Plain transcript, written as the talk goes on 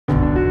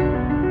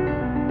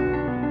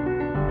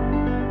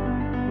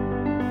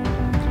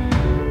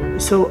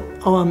So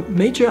our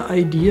major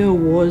idea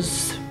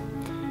was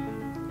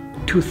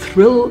to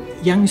thrill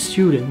young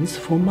students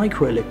for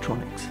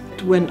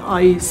microelectronics. When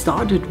I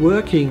started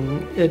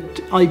working at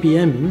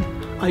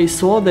IBM, I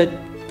saw that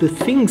the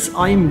things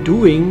I'm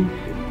doing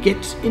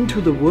get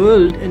into the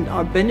world and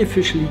are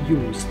beneficially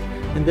used.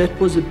 And that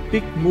was a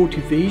big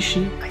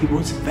motivation. I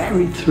was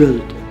very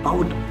thrilled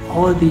about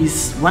all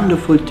these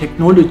wonderful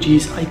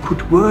technologies I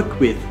could work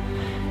with.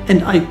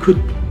 And I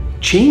could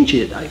change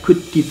it, I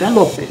could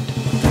develop it.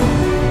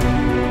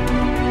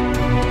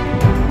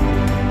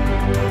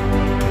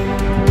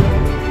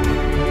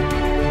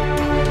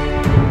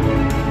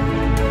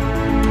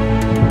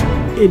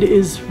 It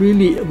is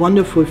really a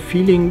wonderful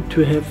feeling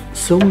to have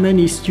so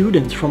many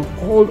students from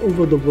all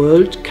over the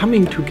world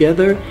coming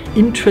together,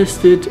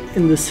 interested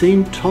in the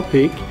same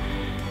topic.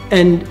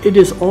 And it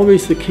is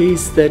always the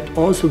case that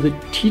also the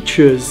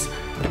teachers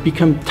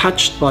become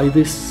touched by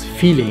this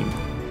feeling.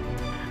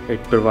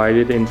 It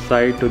provided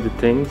insight to the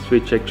things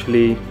which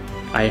actually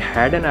I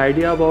had an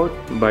idea about,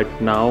 but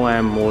now I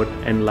am more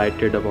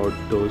enlightened about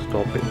those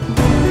topics.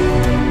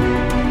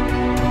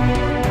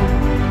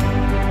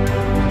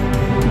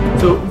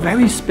 So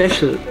very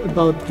special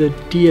about the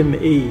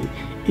DMA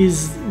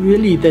is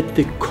really that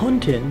the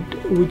content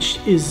which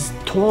is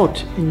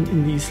taught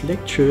in these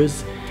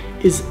lectures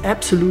is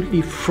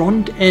absolutely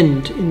front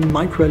end in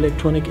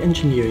microelectronic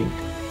engineering.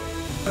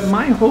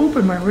 My hope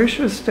and my wish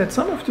is that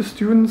some of the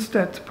students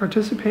that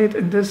participate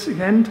in this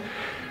event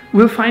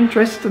will find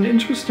Dresden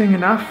interesting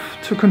enough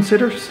to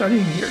consider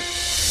studying here.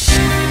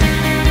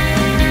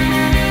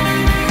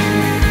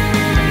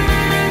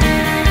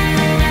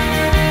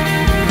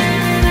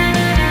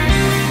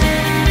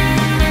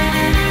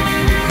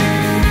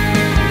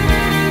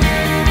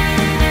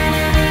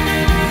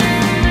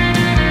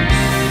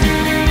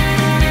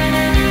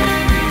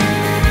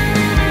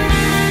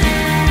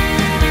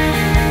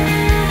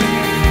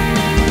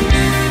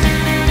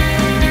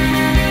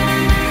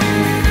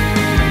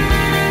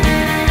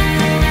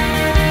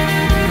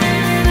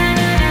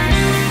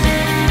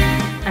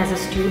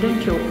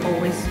 You're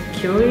always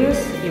curious,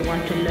 you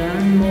want to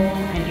learn more,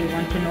 and you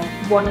want to know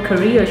what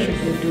career should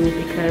you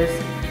do, because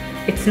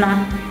it's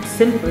not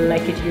simple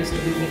like it used to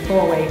be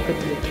before, where you could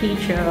be a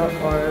teacher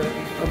or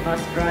a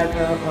bus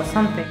driver or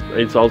something.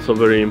 It's also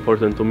very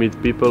important to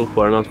meet people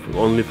who are not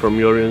only from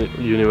your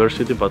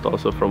university but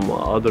also from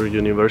other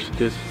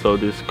universities, so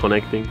this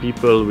connecting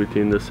people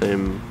within the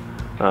same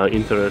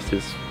interest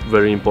is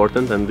very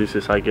important, and this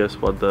is, I guess,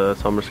 what the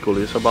summer school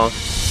is about.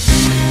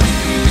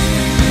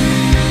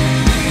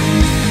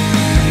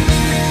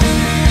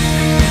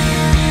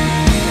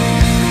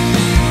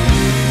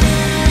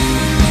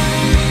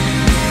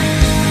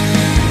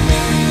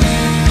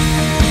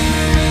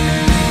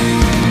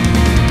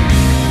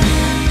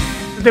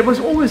 There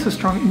was always a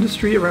strong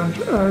industry around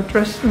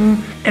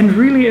Dresden, and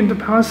really in the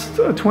past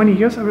 20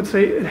 years I would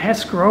say it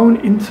has grown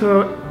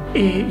into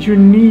a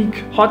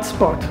unique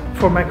hotspot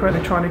for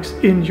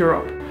microelectronics in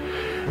Europe.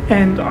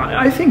 And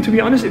I think, to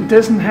be honest, it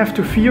doesn't have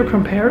to fear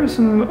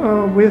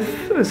comparison with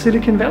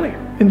Silicon Valley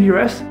in the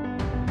US.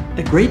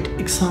 A great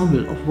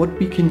example of what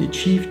we can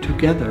achieve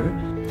together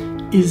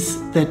is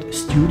that a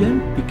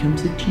student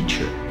becomes a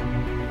teacher.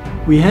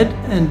 We had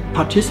a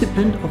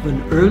participant of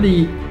an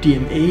early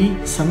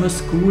DMA summer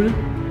school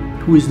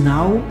who is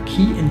now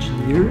key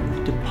engineer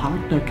at a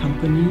partner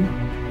company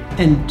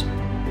and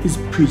is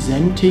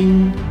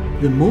presenting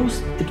the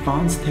most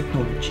advanced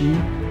technology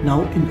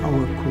now in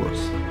our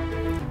course.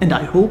 And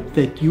I hope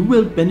that you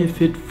will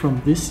benefit from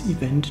this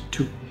event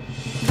too.